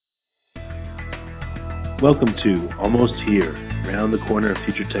Welcome to Almost Here, Round the Corner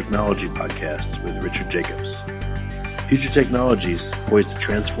Future Technology podcast with Richard Jacobs. Future technologies poised to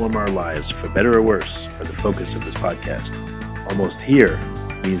transform our lives for better or worse are the focus of this podcast. Almost Here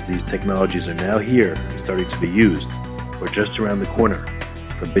means these technologies are now here and starting to be used, or just around the corner,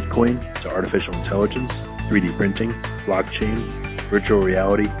 from Bitcoin to artificial intelligence, 3D printing, blockchain, virtual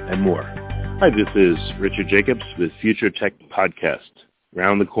reality, and more. Hi, this is Richard Jacobs with Future Tech Podcast,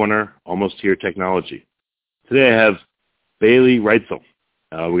 Round the Corner, Almost Here Technology. Today I have Bailey Reitzel.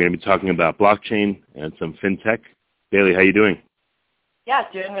 We're going to be talking about blockchain and some fintech. Bailey, how you doing? Yeah,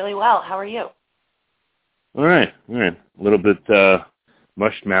 doing really well. How are you? All right. A little bit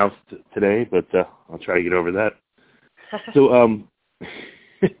mush-mouthed today, but I'll try to get over that. So,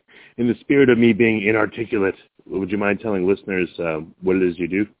 in the spirit of me being inarticulate, would you mind telling listeners what it is you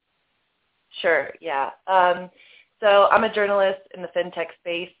do? Sure, yeah. So I'm a journalist in the fintech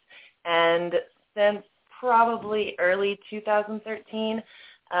space, and since probably early 2013,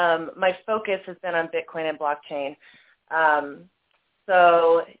 my focus has been on Bitcoin and blockchain.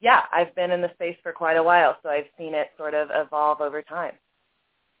 So, yeah, I've been in the space for quite a while, so I've seen it sort of evolve over time.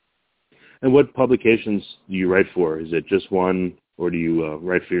 And what publications do you write for? Is it just one, or do you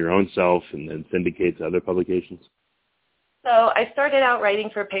write for your own self and then syndicate to other publications? So I started out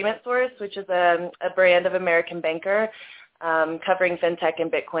writing for Payment Source, which is a brand of American Banker, covering fintech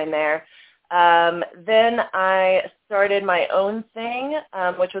and Bitcoin there. Then I started my own thing,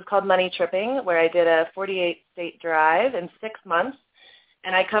 which was called Money Tripping, where I did a 48-state drive in 6 months,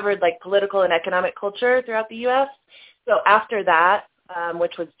 and I covered like political and economic culture throughout the U.S. So after that,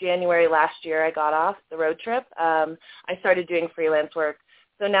 which was January last year, I got off the road trip. I started doing freelance work.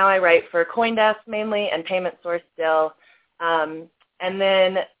 So now I write for CoinDesk mainly and Payment Source still. And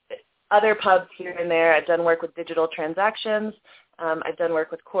then other pubs here and there. I've done work with digital transactions. I've done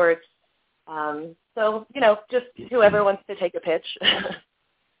work with courts. So, just whoever wants to take a pitch.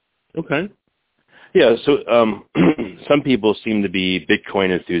 Okay. Yeah, so some people seem to be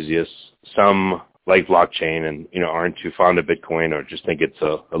Bitcoin enthusiasts. Some like blockchain and, aren't too fond of Bitcoin or just think it's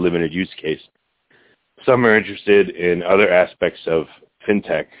a limited use case. Some are interested in other aspects of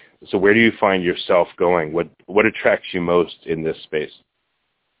fintech. So where do you find yourself going? What attracts you most in this space?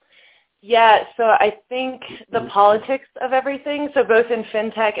 Yeah, so I think the politics of everything, so both in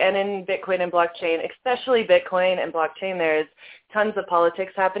fintech and in Bitcoin and blockchain, especially Bitcoin and blockchain, there's tons of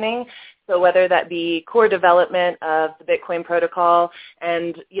politics happening. So whether that be core development of the Bitcoin protocol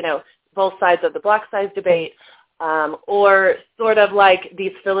and, both sides of the block size debate, or sort of like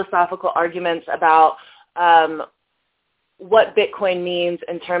these philosophical arguments about what Bitcoin means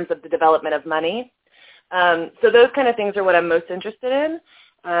in terms of the development of money. So those kind of things are what I'm most interested in.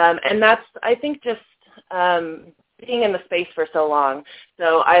 And that's, I think, just being in the space for so long.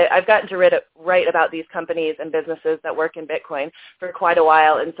 So I've gotten to write about these companies and businesses that work in Bitcoin for quite a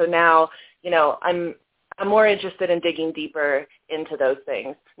while. And so now, I'm more interested in digging deeper into those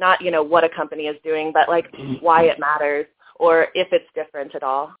things. Not, what a company is doing, but like why it matters or if it's different at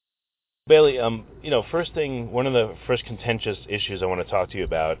all. Bailey, first thing, one of the first contentious issues I want to talk to you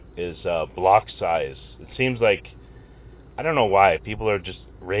about is block size. It seems like, I don't know why, people are just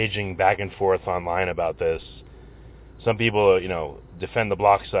raging back and forth online about this. Some people, defend the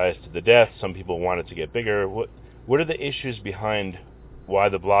block size to the death. Some people want it to get bigger. What are the issues behind why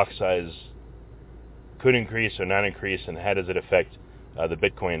the block size could increase or not increase, and how does it affect the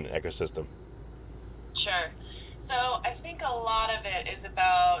Bitcoin ecosystem? Sure. So I think a lot of it is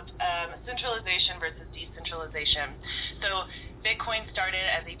about centralization versus decentralization. So Bitcoin started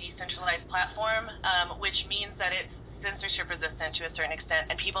as a decentralized platform, which means that it's censorship resistant to a certain extent,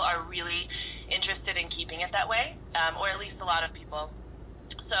 and people are really interested in keeping it that way, or at least a lot of people.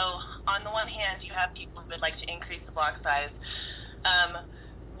 So on the one hand, you have people who would like to increase the block size,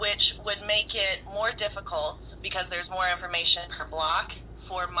 which would make it more difficult because there's more information per block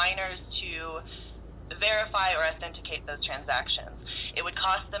for miners to verify or authenticate those transactions. It would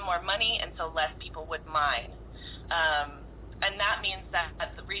cost them more money, and so less people would mine. And that means that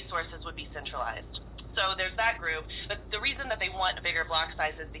the resources would be centralized. So there's that group. But the reason that they want a bigger block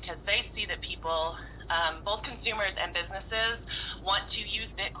size is because they see that people, both consumers and businesses, want to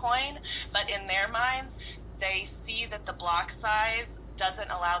use Bitcoin, but in their minds, they see that the block size doesn't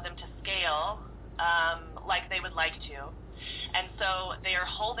allow them to scale like they would like to. And so they are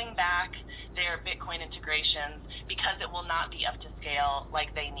holding back their Bitcoin integrations because it will not be up to scale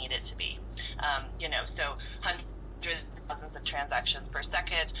like they need it to be. So hundreds of thousands of transactions per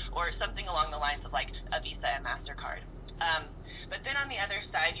second, or something along the lines of like a Visa and MasterCard. But then on the other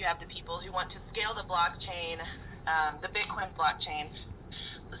side, you have the people who want to scale the blockchain, the Bitcoin blockchain,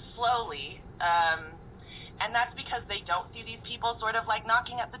 slowly, And that's because they don't see these people sort of like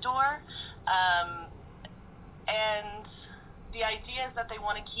knocking at the door. And the idea is that they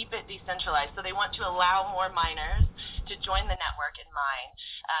want to keep it decentralized. So they want to allow more miners to join the network and mine,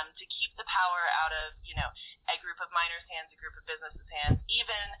 to keep the power out of, a group of miners' hands, a group of businesses' hands,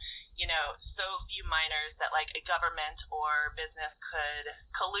 even, so few miners that like a government or business could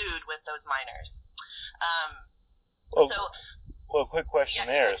collude with those miners. Well, quick question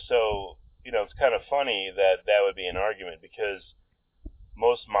there. So, it's kind of funny that would be an argument because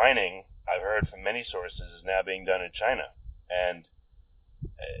most mining, I've heard from many sources, is now being done in China. And,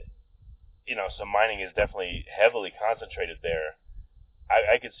 so mining is definitely heavily concentrated there.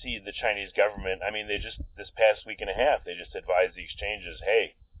 I could see the Chinese government, they just, this past week and a half, they just advised the exchanges,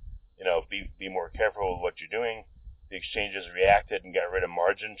 hey, be more careful with what you're doing. The exchanges reacted and got rid of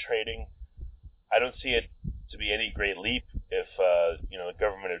margin trading. I don't see it to be any great leap if, the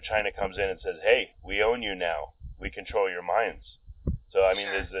government of China comes in and says, hey, we own you now. We control your mines. So,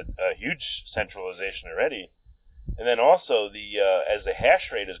 there's a huge centralization already. And then also, as the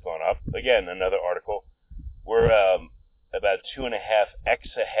hash rate has gone up, again, another article, we're about 2.5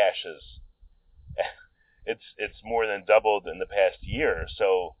 exahashes. It's more than doubled in the past year.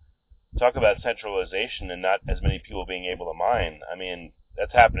 So talk about centralization and not as many people being able to mine.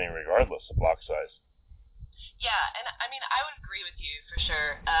 That's happening regardless of block size. Yeah, and I would agree with you for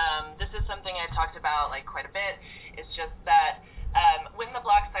sure. This is something I've talked about quite a bit. It's just that when the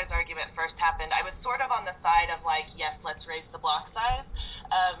block size argument first happened, I was sort of on the side of yes, let's raise the block size,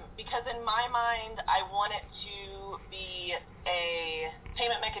 because in my mind, I want it to be a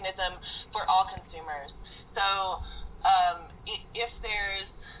payment mechanism for all consumers. So if there's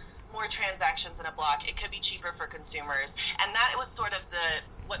more transactions in a block, it could be cheaper for consumers, and that was sort of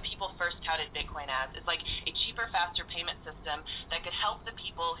what people first touted Bitcoin as, is a cheaper, faster payment system that could help the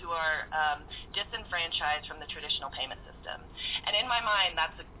people who are disenfranchised from the traditional payment system. And in my mind,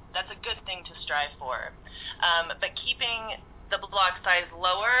 that's a good thing to strive for. But keeping the block size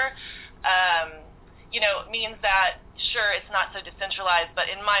lower, means that, sure, it's not so decentralized, but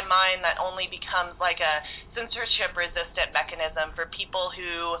in my mind, that only becomes a censorship-resistant mechanism for people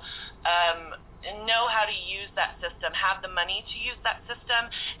who know how to use that system, have the money to use that system,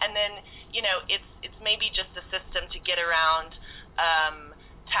 and then, it's maybe just a system to get around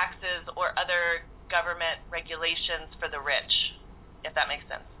taxes or other government regulations for the rich, if that makes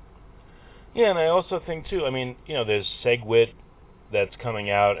sense. Yeah, and I also think, too, there's SegWit that's coming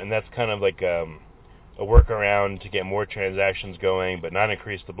out, and that's kind of like a workaround to get more transactions going, but not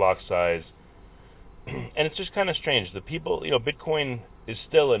increase the block size. And it's just kind of strange. The people, Bitcoin is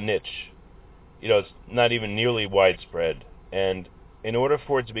still a niche. It's not even nearly widespread. And in order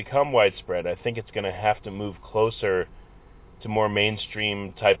for it to become widespread, I think it's going to have to move closer to more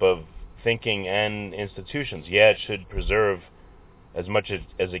mainstream type of thinking and institutions. Yeah, it should preserve as much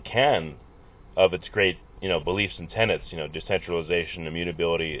as it can of its great, beliefs and tenets, decentralization,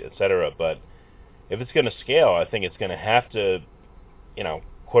 immutability, etc. But if it's going to scale, I think it's going to have to,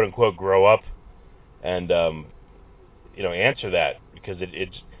 quote unquote, grow up and, answer that, because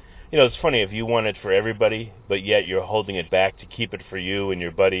it's funny, if you want it for everybody, but yet you're holding it back to keep it for you and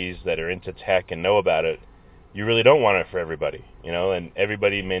your buddies that are into tech and know about it, you really don't want it for everybody, and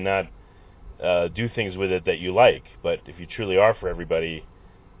everybody may not do things with it that you like, but if you truly are for everybody,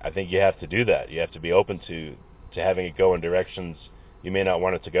 I think you have to do that. You have to be open to having it go in directions you may not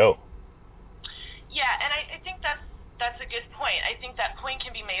want it to go. Yeah, and I think that's a good point. I think that point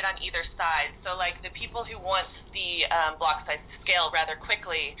can be made on either side. So, the people who want the block size to scale rather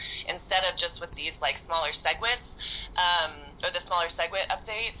quickly, instead of just with these smaller SegWits, or the smaller SegWit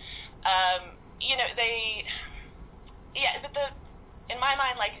update, but in my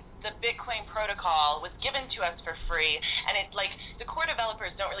mind, the Bitcoin protocol was given to us for free, and it's the core developers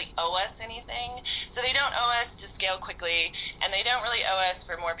don't really owe us anything, so they don't owe us to scale quickly, and they don't really owe us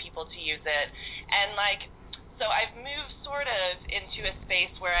for more people to use it, and so I've moved sort of into a space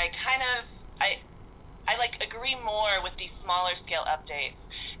where I agree more with these smaller scale updates,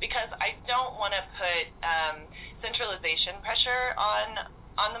 because I don't want to put centralization pressure on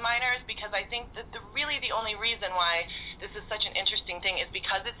the miners, because I think that really the only reason why this is such an interesting thing is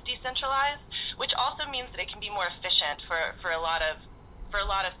because it's decentralized, which also means that it can be more efficient for a lot of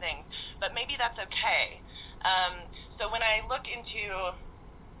things. But maybe that's okay. So when I look into,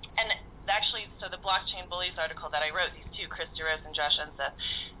 and actually, so the Blockchain Bullies article that I wrote, these two, Chris DeRose and Josh Unseth,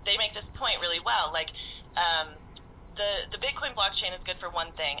 they make this point really well. The Bitcoin blockchain is good for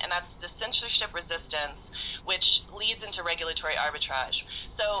one thing, and that's the censorship resistance, which leads into regulatory arbitrage.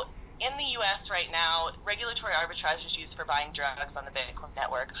 So in the U.S. right now, regulatory arbitrage is used for buying drugs on the Bitcoin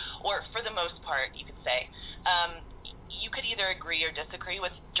network, or for the most part, you could say. You could either agree or disagree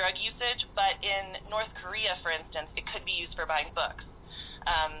with drug usage, but in North Korea, for instance, it could be used for buying books,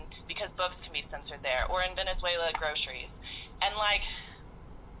 because books can be censored there, or in Venezuela, groceries. And, like,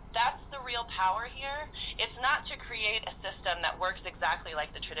 that's the real power here. It's not to create a system that works exactly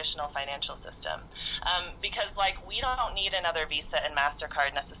like the traditional financial system, because, like, we don't need another Visa and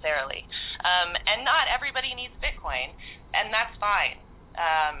MasterCard necessarily, and not everybody needs Bitcoin, and that's fine.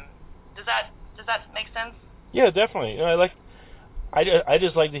 Does that make sense? Yeah, definitely. I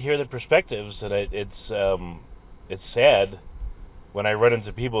just like to hear the perspectives, and it's sad when I run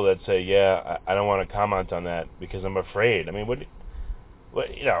into people that say, "Yeah, I don't want to comment on that because I'm afraid." I mean, what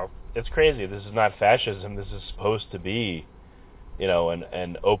it's crazy. This is not fascism. This is supposed to be,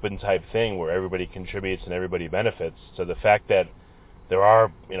 an open type thing where everybody contributes and everybody benefits. So the fact that there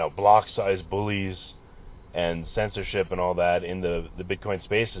are, block-sized bullies and censorship and all that in the Bitcoin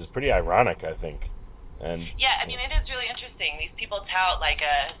space is pretty ironic, I think. And yeah, I mean, it is really interesting. These people tout like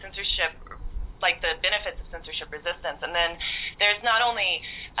censorship, like the benefits of censorship resistance, and then there's not only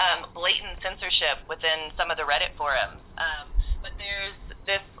blatant censorship within some of the Reddit forums, but there's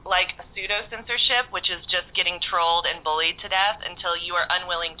this like pseudo censorship, which is just getting trolled and bullied to death until you are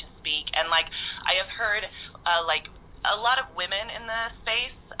unwilling to speak. And like I have heard like a lot of women in the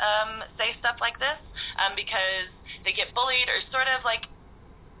space say stuff like this because they get bullied or sort of like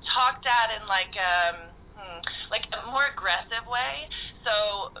talked at in like a more aggressive way.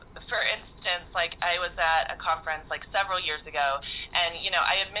 So, for instance, like I was at a conference like several years ago, and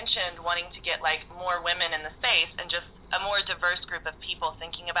I had mentioned wanting to get like more women in the space and just a more diverse group of people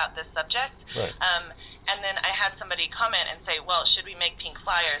thinking about this subject. Right. And then I had somebody comment and say, well, should we make pink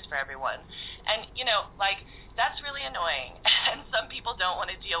flyers for everyone? And like that's really annoying, and some people don't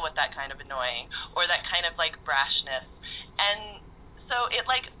want to deal with that kind of annoying or that kind of like brashness, and so it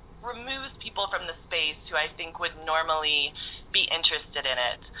like removes people from the space who I think would normally be interested in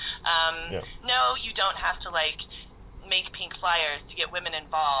it. No, you don't have to like make pink flyers to get women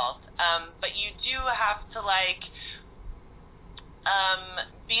involved, but you do have to like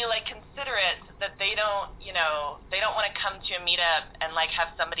be like considerate that they don't want to come to a meetup and like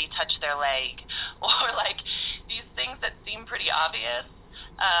have somebody touch their leg or like these things that seem pretty obvious.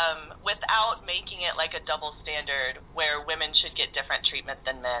 Without making it like a double standard where women should get different treatment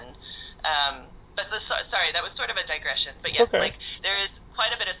than men. Sorry, that was sort of a digression. But yes, okay. Like there is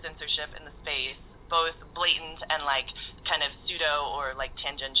quite a bit of censorship in the space, both blatant and like kind of pseudo or like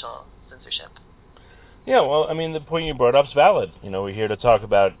tangential censorship. Yeah, well, I mean, the point you brought up is valid. We're here to talk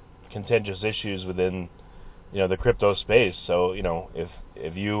about contentious issues within, the crypto space. So,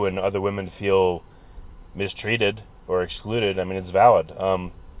 if you and other women feel mistreated or excluded, I mean, it's valid.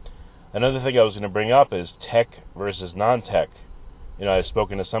 Another thing I was going to bring up is tech versus non-tech. I've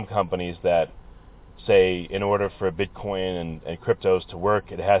spoken to some companies that say in order for Bitcoin and cryptos to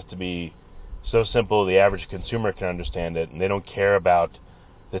work, it has to be so simple the average consumer can understand it, and they don't care about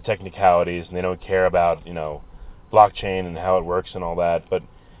the technicalities, and they don't care about, blockchain and how it works and all that. But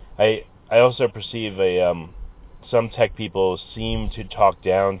I also perceive some tech people seem to talk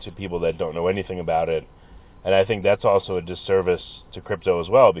down to people that don't know anything about it. And I think that's also a disservice to crypto as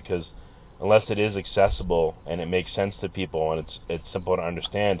well, because unless it is accessible and it makes sense to people and it's simple to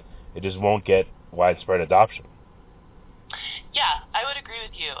understand, it just won't get widespread adoption. Yeah, I would agree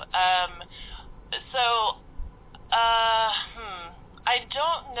with you. I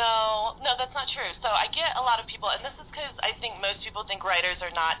don't know. No, that's not true. So I get a lot of people, and this is because I think most people think writers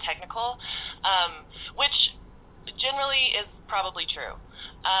are not technical, which generally is probably true.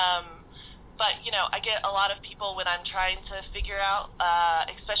 But, I get a lot of people when I'm trying to figure out,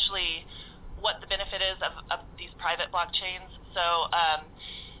 especially what the benefit is of these private blockchains. So, I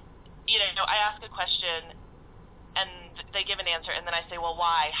ask a question, and they give an answer, and then I say, well,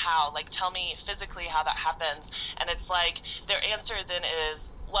 why, how? Like, tell me physically how that happens. And it's like, their answer then is,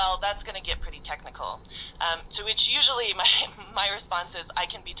 well, that's going to get pretty technical. To which usually my response is, I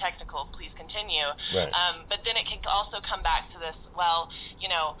can be technical, please continue. Right. But then it can also come back to this, well,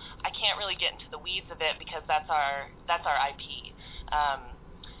 I can't really get into the weeds of it because that's our IP.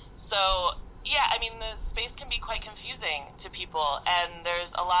 So, yeah, I mean, the space can be quite confusing to people, and there's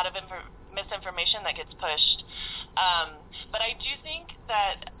a lot of misinformation that gets pushed. But I do think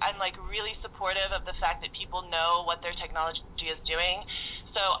that I'm like really supportive of the fact that people know what their technology is doing.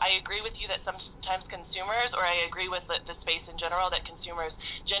 So I agree with you that sometimes consumers, or I agree with the space in general, that consumers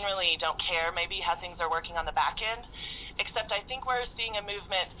generally don't care maybe how things are working on the back end, except I think we're seeing a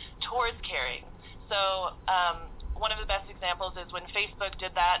movement towards caring. So one of the best examples is when Facebook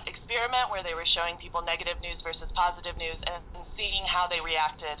did that experiment where they were showing people negative news versus positive news and seeing how they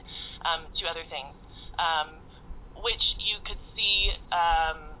reacted to other things, which you could see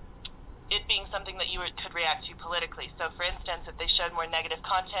it being something that you could react to politically. So, for instance, if they showed more negative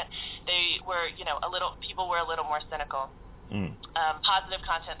content, they were, people were a little more cynical. Positive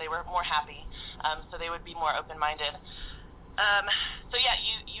content, they were more happy, so they would be more open-minded. So yeah,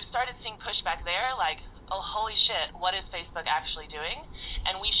 you started seeing pushback there, like, oh, holy shit, what is Facebook actually doing?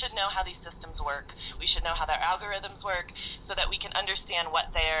 And we should know how these systems work. We should know how their algorithms work so that we can understand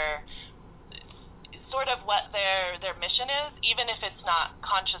what their mission is, even if it's not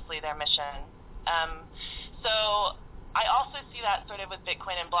consciously their mission. So I also see that sort of with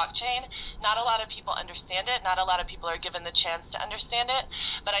Bitcoin and blockchain. Not a lot of people understand it. Not a lot of people are given the chance to understand it.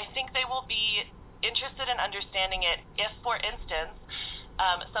 But I think they will be interested in understanding it if, for instance,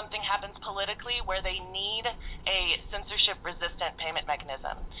 something happens politically where they need a censorship-resistant payment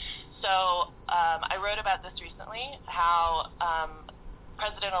mechanism. So I wrote about this recently, how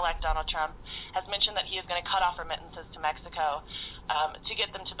President-elect Donald Trump has mentioned that he is going to cut off remittances to Mexico to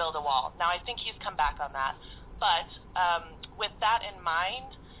get them to build a wall. Now, I think he's come back on that. But with that in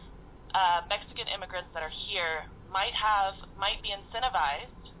mind, Mexican immigrants that are here might be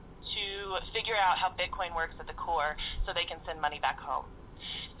incentivized to figure out how Bitcoin works at the core so they can send money back home.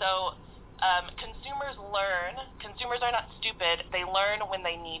 So consumers learn. Consumers are not stupid. They learn when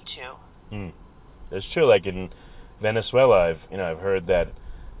they need to. It's true. Like in Venezuela, I've heard that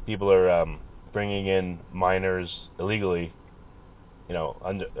people are bringing in miners illegally,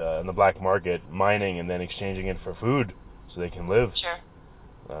 on the black market, mining and then exchanging it for food so they can live. Sure.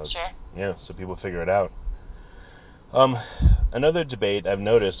 Yeah, so people figure it out. Another debate I've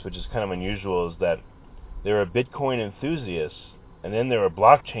noticed, which is kind of unusual, is that there are Bitcoin enthusiasts and then there are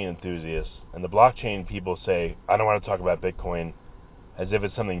blockchain enthusiasts, and the blockchain people say, I don't want to talk about Bitcoin, as if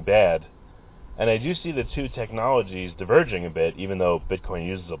it's something bad. And I do see the two technologies diverging a bit, even though Bitcoin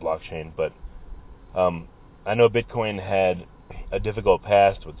uses a blockchain. But I know Bitcoin had a difficult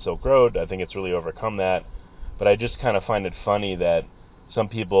past with Silk Road. I think it's really overcome that. But I just kind of find it funny that some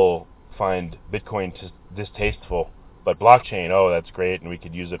people find Bitcoin distasteful, but blockchain, oh, that's great, and we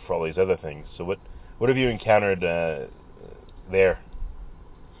could use it for all these other things. So what have you encountered there?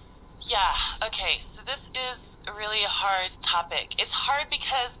 Yeah, okay. So this is a really hard topic. It's hard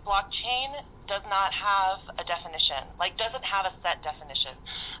because blockchain does not have a definition, doesn't have a set definition.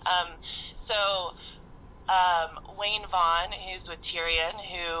 Wayne Vaughn, who's with Tyrion,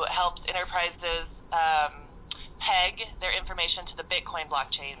 who helps enterprises peg their information to the Bitcoin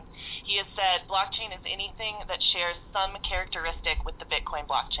blockchain, he has said blockchain is anything that shares some characteristic with the Bitcoin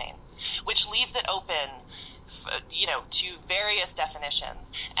blockchain, which leaves it open to various definitions.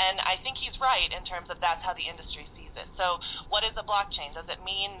 And I think he's right in terms of that's how the industry sees it. So what is a blockchain? Does it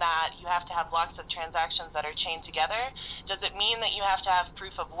mean that you have to have blocks of transactions that are chained together? Does it mean that you have to have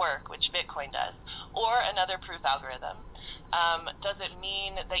proof of work, which Bitcoin does, or another proof algorithm? Does it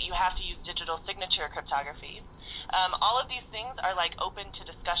mean that you have to use digital signature cryptography? All of these things are open to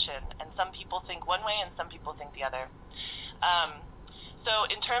discussion, and some people think one way and some people think the other. So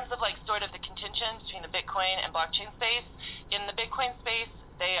in terms of sort of the contention between the Bitcoin and blockchain space, in the Bitcoin space,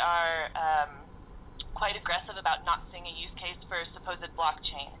 they are quite aggressive about not seeing a use case for supposed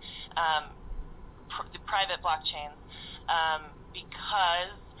blockchain, private blockchains,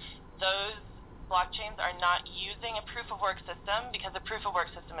 because those blockchains are not using a proof-of-work system because a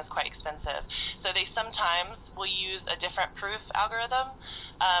proof-of-work system is quite expensive. So they sometimes will use a different proof algorithm.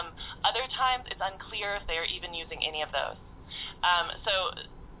 Other times it's unclear if they're even using any of those. So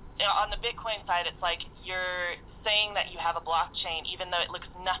on the Bitcoin side, it's you're saying that you have a blockchain even though it looks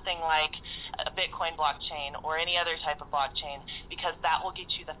nothing like a Bitcoin blockchain or any other type of blockchain, because that will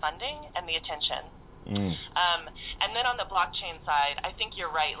get you the funding and the attention. And then on the blockchain side, I think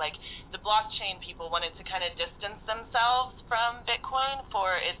you're right. The blockchain people wanted to kind of distance themselves from Bitcoin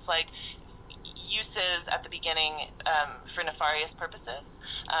for its uses at the beginning for nefarious purposes.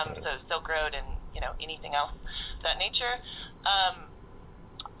 So Silk Road and anything else of that nature.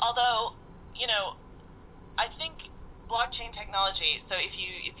 Although I think blockchain technology, so if you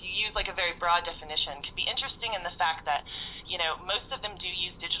use a very broad definition, could be interesting in the fact that most of them do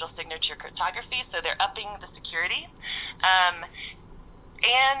use digital signature cryptography, so they're upping the security.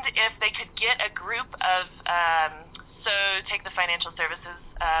 And if they could get a group of so take the financial services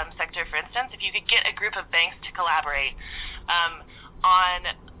sector, for instance, if you could get a group of banks to collaborate on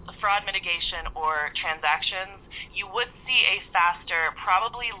fraud mitigation or transactions, you would see a faster,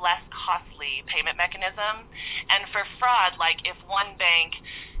 probably less costly payment mechanism. And for fraud, if one bank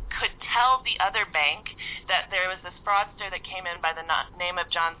could tell the other bank that there was this fraudster that came in by the name of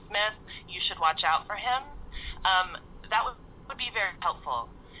John Smith, you should watch out for him, that would be very helpful.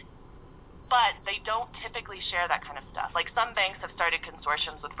 But they don't typically share that kind of stuff. Like, some banks have started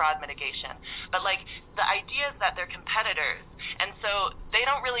consortiums with fraud mitigation, but like the idea is that they're competitors, and so they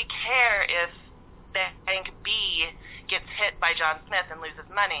don't really care if Bank B gets hit by John Smith and loses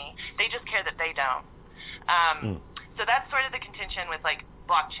money. They just care that they don't. So that's sort of the contention with like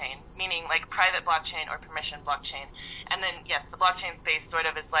blockchain, meaning like private blockchain or permission blockchain. And then yes, the blockchain space sort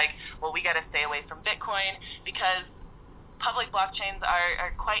of is like, well, we got to stay away from Bitcoin because public blockchains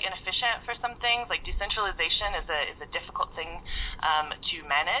are quite inefficient for some things. Like decentralization is a difficult thing to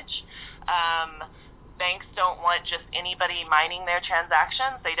manage. Banks don't want just anybody mining their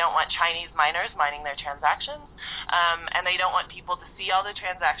transactions. They don't want Chinese miners mining their transactions, and they don't want people to see all the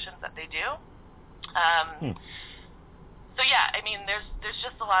transactions that they do. So yeah, I mean, there's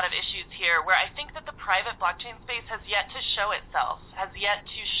just a lot of issues here where I think that the private blockchain space has yet to show itself, has yet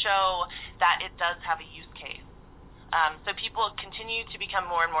to show that it does have a use case. So people continue to become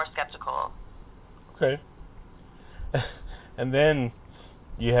more and more skeptical. Okay. And then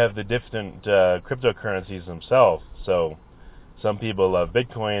you have the different cryptocurrencies themselves. So some people love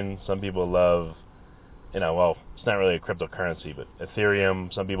Bitcoin, some people love, well, it's not really a cryptocurrency, but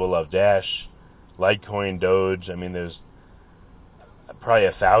Ethereum. Some people love Dash, Litecoin, Doge. I mean, there's probably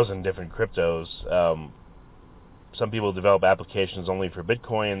 1,000 different cryptos. Some people develop applications only for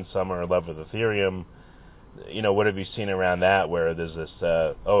Bitcoin. Some are in love with Ethereum. What have you seen around that where there's this,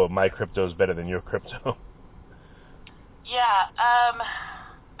 my crypto is better than your crypto? Yeah,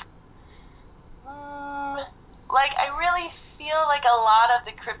 like I really feel like a lot of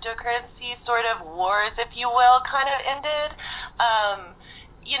the cryptocurrency sort of wars, if you will, kind of ended.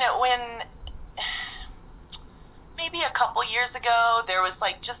 When maybe a couple years ago there was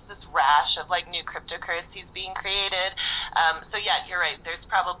like just this rash of like new cryptocurrencies being created. So yeah, you're right. There's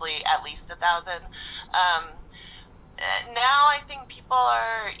probably at least 1,000. Now I think people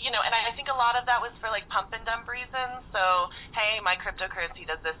are, and I think a lot of that was for like pump and dump reasons. So, hey, my cryptocurrency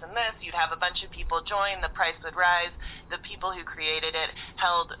does this and this. You'd have a bunch of people join, the price would rise. The people who created it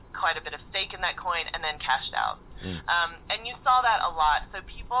held quite a bit of stake in that coin and then cashed out. And you saw that a lot. So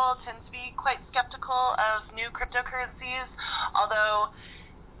people tend to be quite skeptical of new cryptocurrencies, although,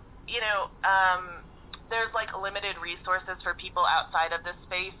 there's like limited resources for people outside of this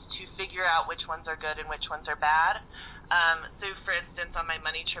space to figure out which ones are good and which ones are bad. So for instance, on my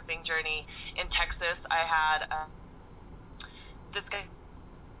money tripping journey in Texas, I had this guy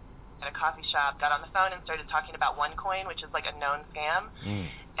at a coffee shop got on the phone and started talking about OneCoin, which is like a known scam.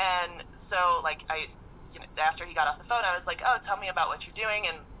 And so like after he got off the phone, I was like, oh, tell me about what you're doing.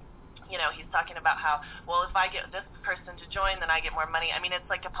 And he's talking about how, well, if I get this person to join, then I get more money. I mean, it's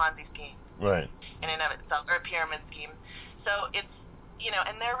like a Ponzi scheme. Right. In and of itself, or a pyramid scheme. So it's,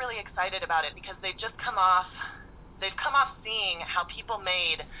 and they're really excited about it because they've come off seeing how people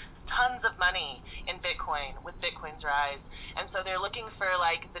made tons of money in Bitcoin with Bitcoin's rise. And so they're looking for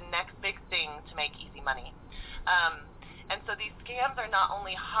like the next big thing to make easy money. And so these scams are not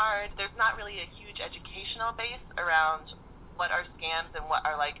only hard, there's not really a huge educational base around what are scams and what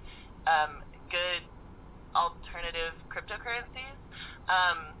are like good alternative cryptocurrencies.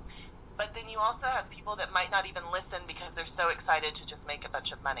 But then you also have people that might not even listen because they're so excited to just make a bunch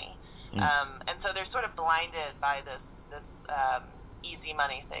of money. And so they're sort of blinded by this easy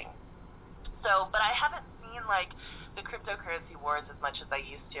money thing. So, but I haven't seen like the cryptocurrency wars as much as I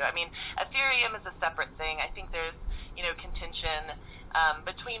used to. I mean, Ethereum is a separate thing. I think there's, contention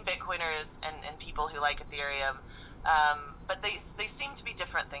between Bitcoiners and people who like Ethereum. But they seem to be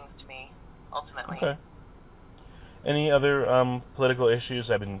different things to me, ultimately. Okay. Any other political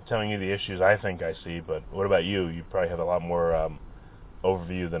issues? I've been telling you the issues I think I see, but what about you? You probably have a lot more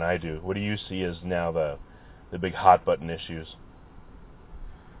overview than I do. What do you see as now the big hot button issues?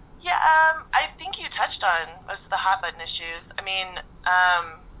 Yeah, I think you touched on most of the hot button issues. I mean,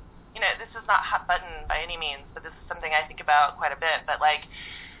 this is not hot button by any means, but this is something I think about quite a bit. But like,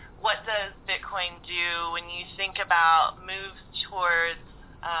 what does Bitcoin do when you think about moves towards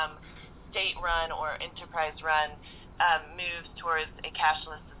state-run or enterprise-run moves towards a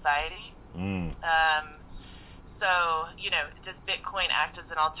cashless society? So, does Bitcoin act as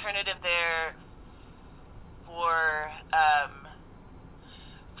an alternative there for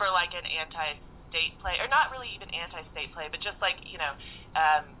like an anti-state play, or not really even anti-state play, but just like,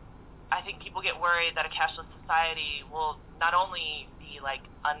 I think people get worried that a cashless society will not only be like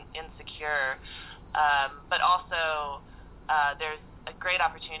insecure, but also there's a great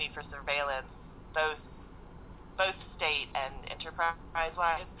opportunity for surveillance, both both state and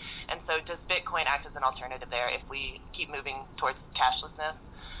enterprise-wise. And so does Bitcoin act as an alternative there if we keep moving towards cashlessness?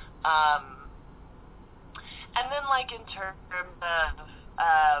 And then, like, in terms of,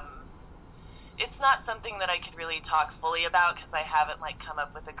 it's not something that I could really talk fully about because I haven't, like, come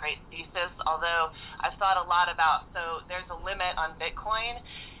up with a great thesis, although I've thought a lot about, so there's a limit on Bitcoin,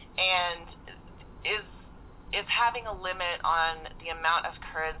 and is having a limit on the amount of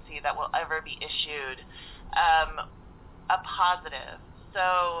currency that will ever be issued a positive.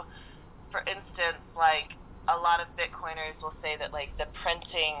 So, for instance, like, a lot of Bitcoiners will say that, like, the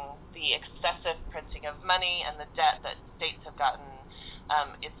excessive printing of money and the debt that states have gotten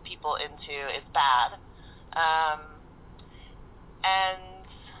its people into is bad. And,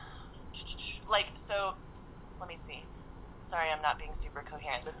 like, so, let me see. Sorry, I'm not being super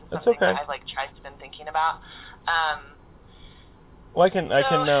coherent. This is something that I've, like, tried to been thinking about. Well, I can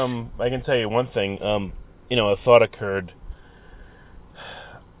tell you one thing. A thought occurred.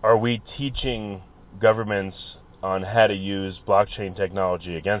 Are we teaching governments on how to use blockchain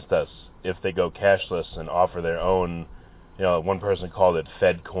technology against us if they go cashless and offer their own? One person called it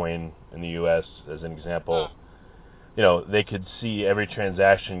FedCoin in the U.S. as an example. They could see every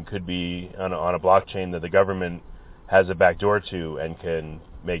transaction could be on a blockchain that the government has a backdoor to and can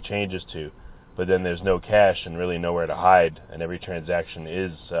make changes to, but then there's no cash and really nowhere to hide, and every transaction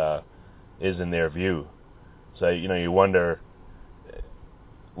is in their view. So you wonder,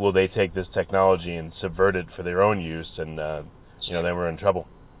 will they take this technology and subvert it for their own use, and then we're in trouble.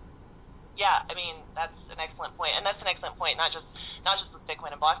 Yeah, I mean, that's an excellent point, and that's an excellent point, not just with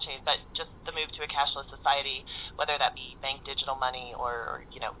Bitcoin and blockchain, but just the move to a cashless society, whether that be bank digital money or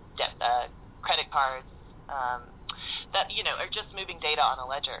debt, credit cards, that or just moving data on a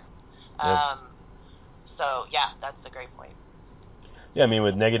ledger. Yep. So yeah, that's a great point. Yeah, I mean,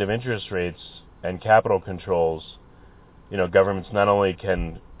 with negative interest rates and capital controls, governments not only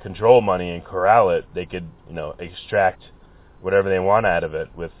can control money and corral it, they could extract whatever they want out of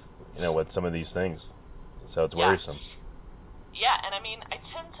it with some of these things. So it's worrisome. Yeah, and I mean, I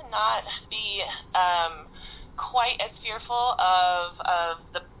tend to not be quite as fearful of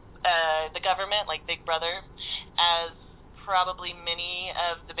the government, like Big Brother, as probably many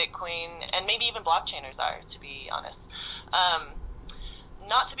of the Bitcoin and maybe even blockchainers are, to be honest.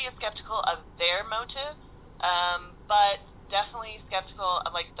 Not to be as skeptical of their motives, but definitely skeptical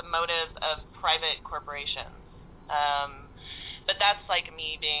of like the motives of private corporations. But that's like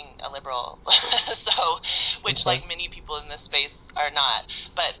me being a liberal, which like many people in this space are not.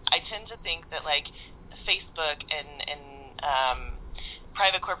 But I tend to think that like Facebook and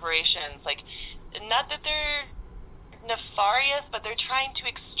private corporations, like, not that they're nefarious, but they're trying to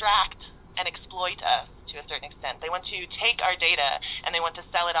extract and exploit us to a certain extent. They want to take our data and they want to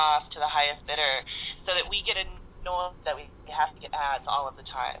sell it off to the highest bidder so that we get annoyed that we have to get ads all of the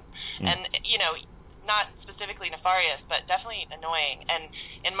time. And, not specifically nefarious, but definitely annoying. And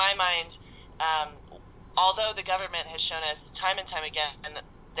in my mind, although the government has shown us time and time again that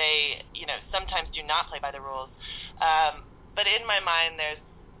they, sometimes do not play by the rules, but in my mind,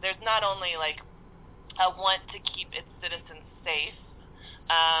 there's not only like a want to keep its citizens safe,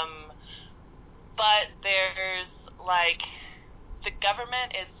 but there's like the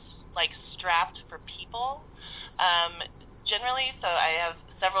government is like strapped for people. Generally, so I have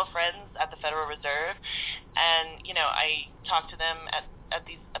several friends at the Federal Reserve, and I talk to them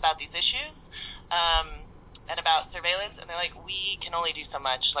about these issues and about surveillance, and they're like, we can only do so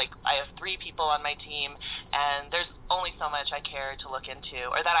much. Like, I have 3 people on my team, and there's only so much I care to look into,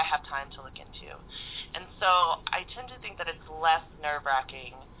 or that I have time to look into. And so I tend to think that it's less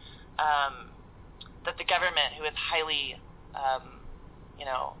nerve-wracking that the government, who is highly,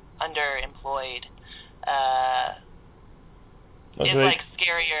 underemployed, is like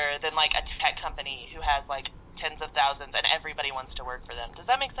scarier than like a tech company who has like tens of thousands and everybody wants to work for them. Does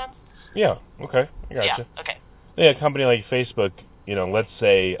that make sense? Yeah. Okay. I gotcha. Yeah. Okay. Yeah, a company like Facebook, let's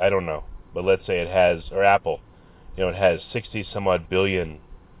say, I don't know, but let's say it has, or Apple, it has 60 some odd billion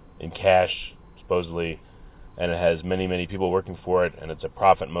in cash supposedly, and it has many, many people working for it, and it's a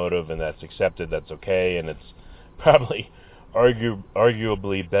profit motive, and that's accepted, that's okay, and it's probably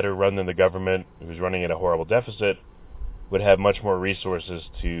arguably better run than the government, who's running at a horrible deficit, would have much more resources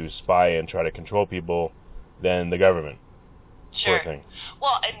to spy and try to control people than the government. Sure. Sort of thing.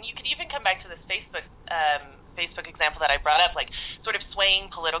 Well, and you could even come back to this Facebook example that I brought up, like sort of swaying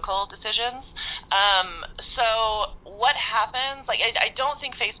political decisions. So what happens, like I don't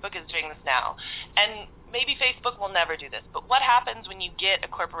think Facebook is doing this now, and maybe Facebook will never do this, but what happens when you get a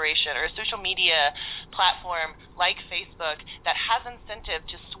corporation or a social media platform like Facebook that has incentive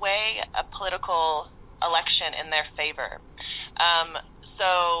to sway a political election in their favor.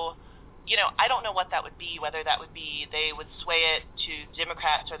 So, I don't know what that would be, whether that would be they would sway it to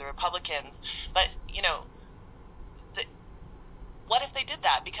Democrats or the Republicans, but, what if they did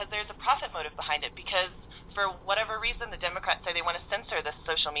that? Because there's a profit motive behind it, because for whatever reason the Democrats say they want to censor this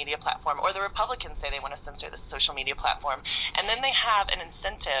social media platform, or the Republicans say they want to censor this social media platform, and then they have an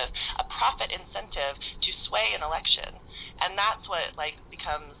incentive, a profit incentive to sway an election, and that's what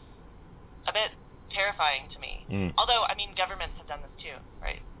becomes a bit terrifying to me. Although, governments have done this too,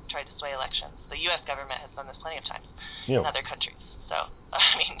 right? Tried to sway elections. The U.S. government has done this plenty of times in other countries. So,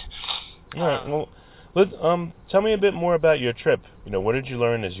 All right. Well, tell me a bit more about your trip. What did you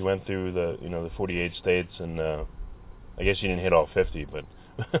learn as you went through the 48 states, and I guess you didn't hit all 50, but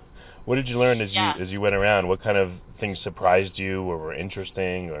what did you learn as you went around? What kind of things surprised you or were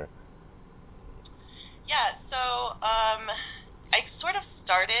interesting, or? Yeah. So, I sort of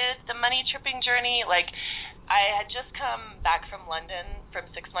started the money tripping journey I had just come back from London, from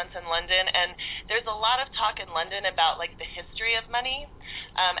 6 months in London, and there's a lot of talk in London about the history of money,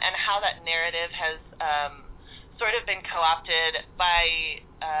 and how that narrative has sort of been co-opted by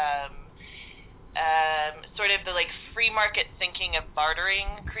sort of the free market thinking of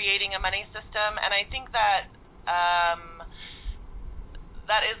bartering, creating a money system, and I think that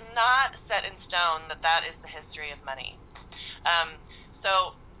that is not set in stone, that is the history of money.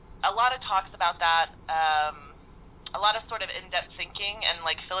 So a lot of talks about that, a lot of sort of in-depth thinking and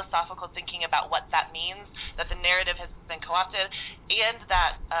philosophical thinking about what that means, that the narrative has been co-opted, and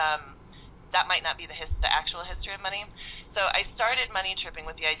that that might not be the actual history of money. So I started money tripping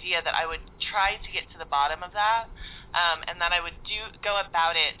with the idea that I would try to get to the bottom of that, and that I would go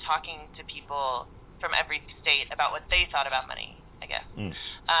about it talking to people from every state about what they thought about money, I guess.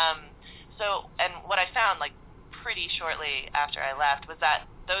 So, and what I found pretty shortly after I left was that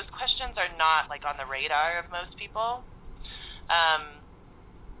those questions are not on the radar of most people,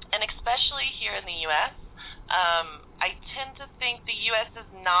 and especially here in the U.S. I tend to think the U.S. is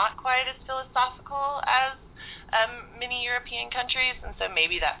not quite as philosophical as many European countries, and so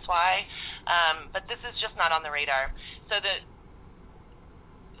maybe that's why. But this is just not on the radar. So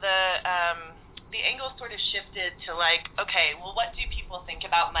the angle sort of shifted to okay, well, what do people think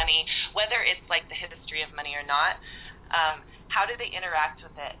about money, whether it's the history of money or not? How do they interact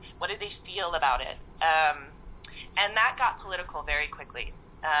with it? What do they feel about it? And that got political very quickly.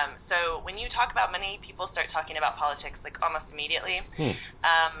 So when you talk about money, people start talking about politics almost immediately,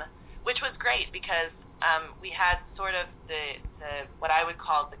 which was great because we had sort of the what I would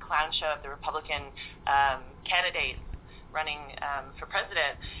call the clown show of the Republican candidates running for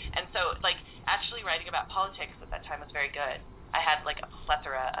president, and so actually writing about politics at that time was very good. I had a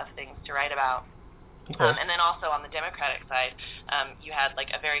plethora of things to write about. Okay. And then also on the Democratic side, you had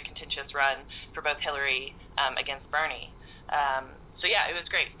a very contentious run for both Hillary against Bernie. So yeah, it was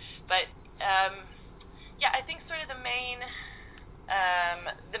great. But I think sort of the main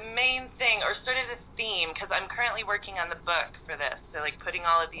thing, or sort of the theme, because I'm currently working on the book for this, so putting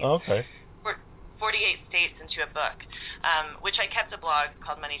all of these 48 states into a book, which I kept a blog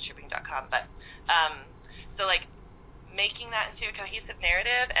called moneytripping.com. But so making that into a cohesive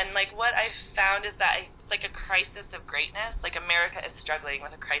narrative, and what I've found is that it's a crisis of greatness. America is struggling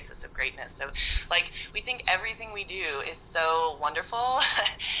with a crisis of greatness. So we think everything we do is so wonderful,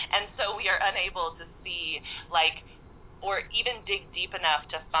 and so we are unable to see or even dig deep enough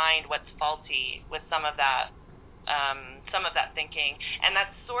to find what's faulty with some of that thinking. And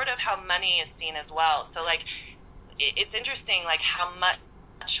that's sort of how money is seen as well. So it's interesting how much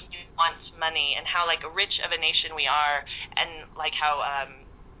we want money, and how rich of a nation we are, and how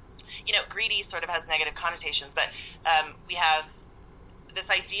greedy sort of has negative connotations, but we have this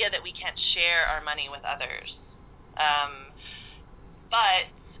idea that we can't share our money with others, but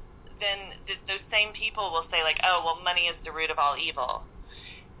then those same people will say oh, well, money is the root of all evil,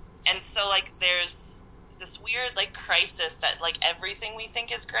 and so there's this weird crisis that everything we think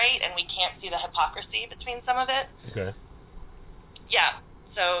is great, and we can't see the hypocrisy between some of it. Okay. Yeah.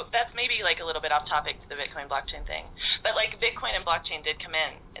 So that's maybe a little bit off topic to the Bitcoin blockchain thing. But Bitcoin and blockchain did come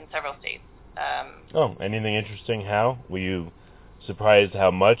in several states. Anything interesting? How? Were you surprised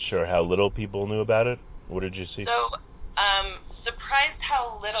how much or how little people knew about it? What did you see? So, surprised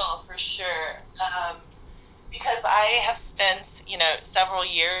how little, for sure. Because I have spent, several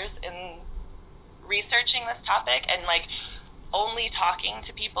years in researching this topic, and only talking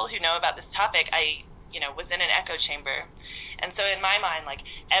to people who know about this topic, I was in an echo chamber. And so in my mind,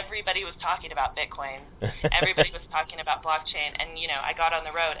 everybody was talking about Bitcoin. Everybody was talking about blockchain. And, I got on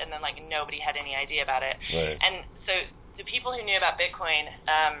the road, and then, nobody had any idea about it. Right. And so the people who knew about Bitcoin,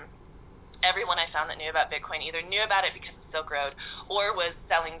 everyone I found that knew about Bitcoin either knew about it because of Silk Road or was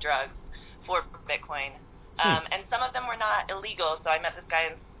selling drugs for Bitcoin. And some of them were not illegal. So I met this guy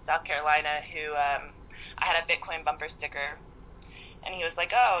in South Carolina who I had a Bitcoin bumper sticker. And he was like,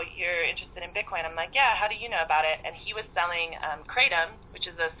 oh, you're interested in Bitcoin? I'm like, yeah, how do you know about it? And he was selling Kratom, which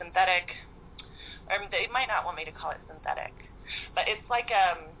is a synthetic, or they might not want me to call it synthetic, but it's like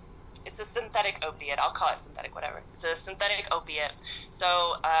it's a synthetic opiate. I'll call it synthetic, whatever. It's a synthetic opiate.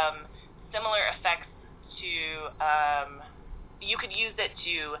 So similar effects to, you could use it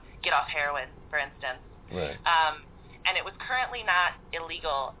to get off heroin, for instance. Right. And it was currently not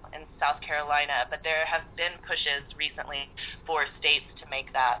illegal in South Carolina, but there have been pushes recently for states to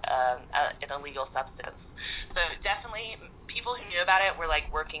make that an illegal substance. So definitely people who knew about it were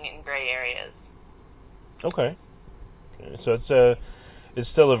like working in gray areas. Okay. So it's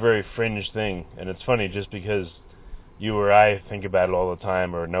still a very fringe thing, and it's funny, just because you or I think about it all the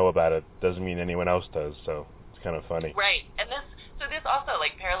time or know about it doesn't mean anyone else does, so it's kind of funny. Right. And this also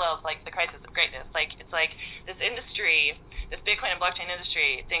like parallels like the crisis of greatness. Like it's like this industry, this Bitcoin and blockchain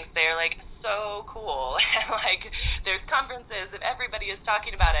industry thinks they're like so cool and like there's conferences and everybody is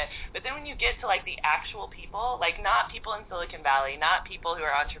talking about it. But then when you get to like the actual people, like not people in Silicon Valley, not people who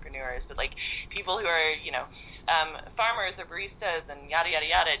are entrepreneurs, but like people who are, you know, farmers or baristas and yada yada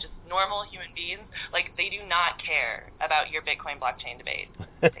yada, just normal human beings, like they do not care about your Bitcoin blockchain debate.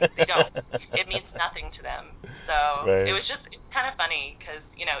 They don't. It means nothing to them. So right. It was just kind of funny because,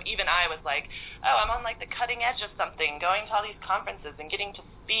 you know, even I was like, oh, I'm on like the cutting edge of something, going to all these conferences and getting to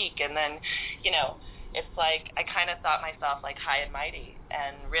speak, and then, you know, it's like I kind of thought myself like high and mighty,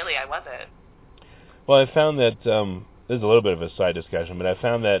 and really I wasn't. Well, I found that this is a little bit of a side discussion, but I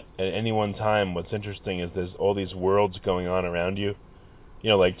found that at any one time, what's interesting is there's all these worlds going on around you. You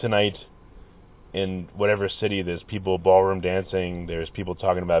know, like tonight, in whatever city, there's people ballroom dancing, there's people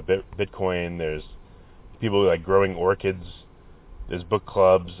talking about Bitcoin, there's people like growing orchids, there's book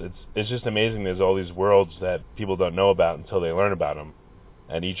clubs. It's just amazing. There's all these worlds that people don't know about until they learn about them,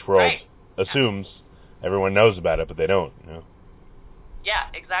 and each world assumes everyone knows about it, but they don't. You know? Yeah,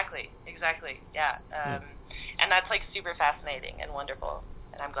 exactly. Yeah, and that's like super fascinating and wonderful,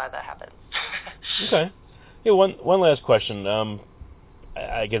 and I'm glad that happens. Okay. Yeah. One last question.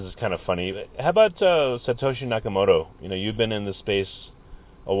 I guess it's kind of funny. How about Satoshi Nakamoto? You know, you've been in the space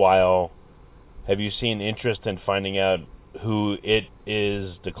a while. Have you seen interest in finding out who it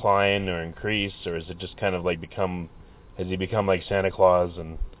is decline or increase, or is it just kind of like has he become like Santa Claus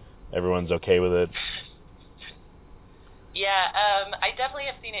and everyone's okay with it? Yeah, I definitely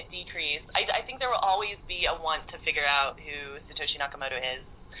have seen it decrease. I think there will always be a want to figure out who Satoshi Nakamoto is,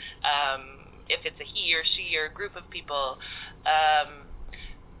 if it's a he or she or a group of people.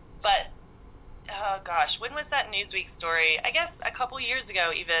 But, oh gosh, when was that Newsweek story? I guess a couple years ago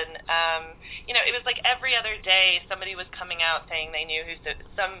even. You know, it was like every other day somebody was coming out saying they knew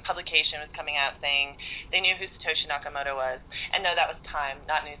some publication was coming out saying they knew who Satoshi Nakamoto was. And no, that was Time,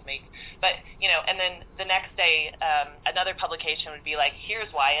 not Newsweek. But, you know, and then the next day another publication would be like,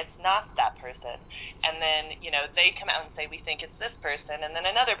 here's why it's not that person. And then, you know, they come out and say, we think it's this person. And then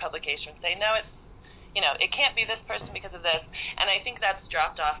another publication would say, no, it's, you know, it can't be this person because of this. And I think that's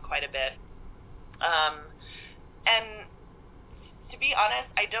dropped off quite a bit. And to be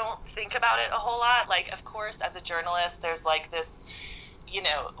honest, I don't think about it a whole lot. Like, of course, as a journalist, there's like this, you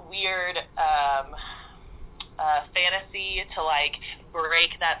know, weird fantasy to like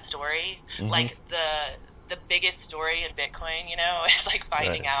break that story. Mm-hmm. Like the biggest story in Bitcoin, you know, is like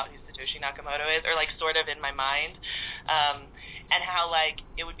finding out who Satoshi Nakamoto is, or like sort of in my mind. And how, like,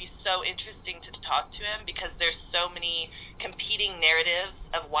 it would be so interesting to talk to him because there's so many competing narratives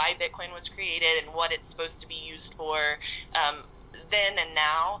of why Bitcoin was created and what it's supposed to be used for then and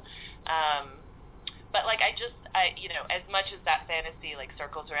now. But, like, I you know, as much as that fantasy, like,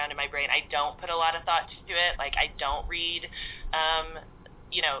 circles around in my brain, I don't put a lot of thought to it. Like, I don't read,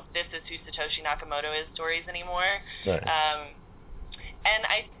 you know, this is who Satoshi Nakamoto is stories anymore. Right. And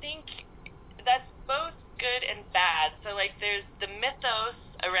I think that's both good and bad. So like there's the mythos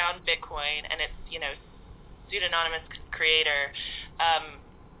around Bitcoin and its, you know, pseudonymous creator,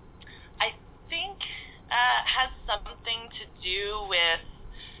 I think has something to do with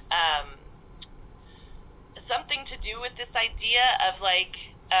this idea of like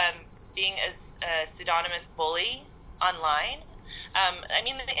being a pseudonymous bully online. I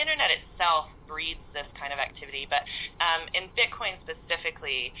mean, the internet itself breeds this kind of activity, but in Bitcoin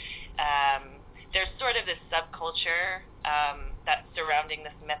specifically, there's sort of this subculture that's surrounding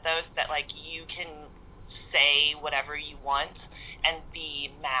this mythos that, like, you can say whatever you want and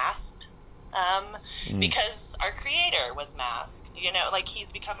be masked because our creator was masked. like he's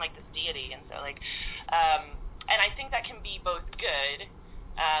become like this deity, and so like, and I think that can be both good,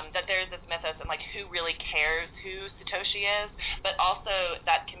 that there's this mythos and like who really cares who Satoshi is, but also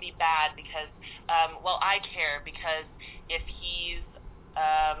that can be bad because, well, I care because if he's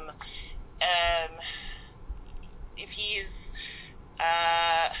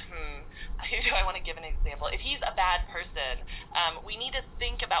who do I want to give an example? If he's a bad person, we need to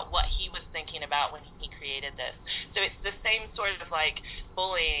think about what he was thinking about when he created this. So it's the same sort of like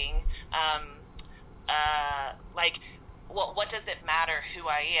bullying, like, what does it matter who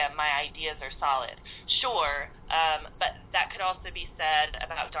I am? My ideas are solid. Sure, but that could also be said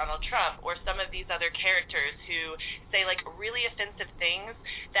about Donald Trump or some of these other characters who say like really offensive things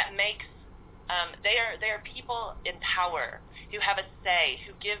that makes they are people in power who have a say,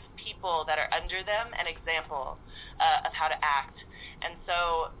 who give people that are under them an example of how to act. And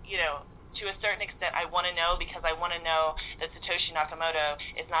so, to a certain extent, I want to know because I want to know that Satoshi Nakamoto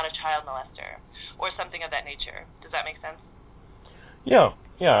is not a child molester or something of that nature. Does that make sense? Yeah.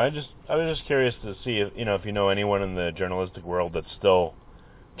 I was just curious to see if you know anyone in the journalistic world that's still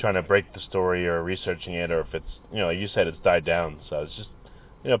trying to break the story or researching it, or if it's like you said, it's died down. So it's just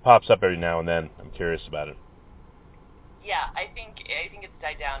pops up every now and then. I'm curious about it. Yeah, I think it's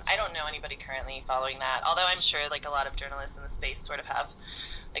died down. I don't know anybody currently following that, although I'm sure like a lot of journalists in the space sort of have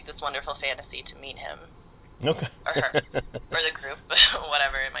like this wonderful fantasy to meet him. Okay. Or her. Or the group,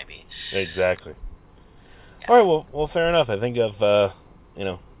 whatever it might be. Exactly. Yeah. All right, well, fair enough. I think I've,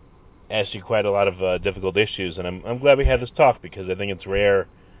 asked you quite a lot of difficult issues, and I'm glad we had this talk because I think it's rare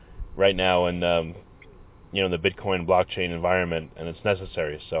right now in, the Bitcoin blockchain environment, and it's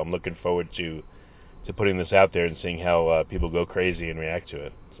necessary. So I'm looking forward to putting this out there and seeing how people go crazy and react to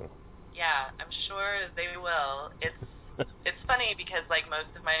it. So. Yeah, I'm sure they will. It's funny because like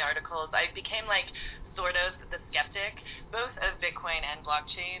most of my articles, I became like sort of the skeptic, both of Bitcoin and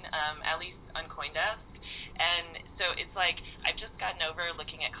blockchain, at least on CoinDesk. And so it's like I've just gotten over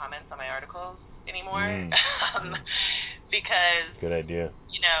looking at comments on my articles anymore, because good idea.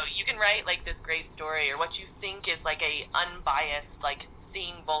 You can write like this great story or what you think is like a unbiased, like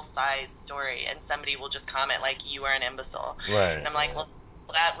seeing both sides story, and somebody will just comment like you are an imbecile. Right. And I'm like, well,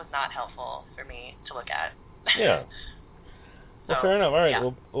 that was not helpful for me to look at. Yeah. Well, fair enough. All right. Yeah.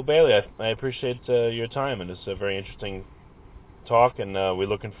 Well, Bailey, I appreciate your time, and it's a very interesting talk, and we're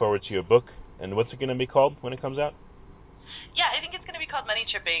looking forward to your book. And what's it going to be called when it comes out? Yeah, I think it's going to be called Money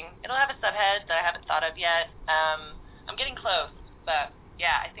Tripping. It'll have a subhead that I haven't thought of yet. I'm getting close, but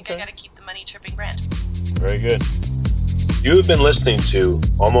yeah, I think I got to keep the Money Tripping brand. Very good. You have been listening to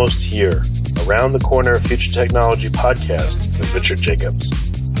Almost Here, Around the Corner Future Technology podcast with Richard Jacobs.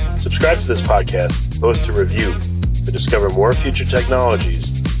 Subscribe to this podcast, post a review to discover more future technologies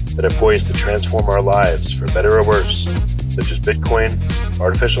that are poised to transform our lives for better or worse, such as Bitcoin,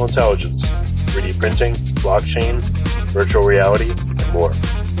 artificial intelligence, 3D printing, blockchain, virtual reality, and more.